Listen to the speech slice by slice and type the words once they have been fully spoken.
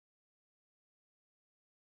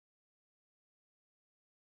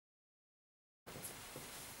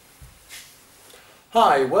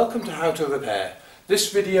Hi, welcome to How to Repair.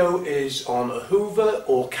 This video is on a Hoover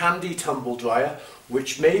or Candy tumble dryer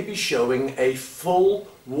which may be showing a full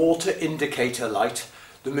water indicator light.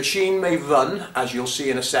 The machine may run, as you'll see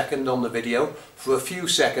in a second on the video, for a few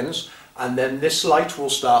seconds, and then this light will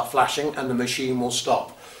start flashing and the machine will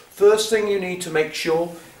stop. First thing you need to make sure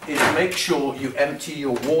is you empty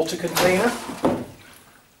your water container.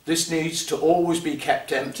 This needs to always be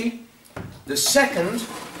kept empty. The second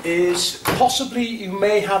is possibly you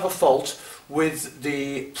may have a fault with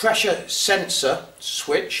the pressure sensor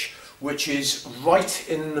switch, which is right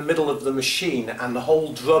in the middle of the machine, and the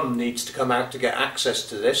whole drum needs to come out to get access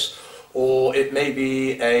to this, or it may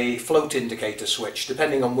be a float indicator switch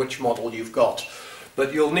depending on which model you've got.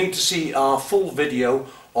 But you'll need to see our full video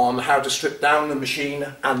on how to strip down the machine,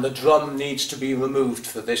 and the drum needs to be removed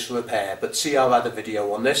for this repair, but see our other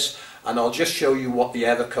video on this and I'll just show you what the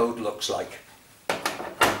error code looks like.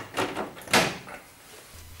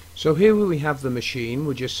 So here we have the machine.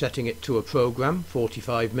 We're just setting it to a program,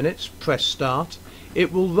 45 minutes, press start.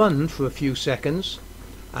 It will run for a few seconds,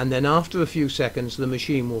 and then after a few seconds the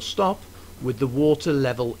machine will stop with the water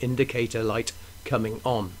level indicator light coming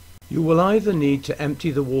on. You will either need to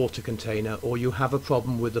empty the water container or you have a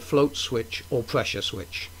problem with the float switch or pressure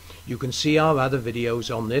switch. You can see our other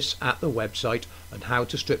videos on this at the website on how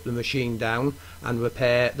to strip the machine down and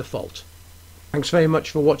repair the fault. Thanks very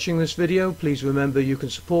much for watching this video. Please remember you can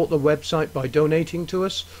support the website by donating to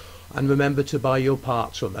us, and remember to buy your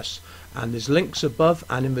parts from us. And there's links above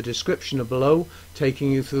and in the description below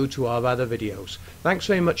taking you through to our other videos. Thanks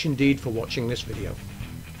very much indeed for watching this video.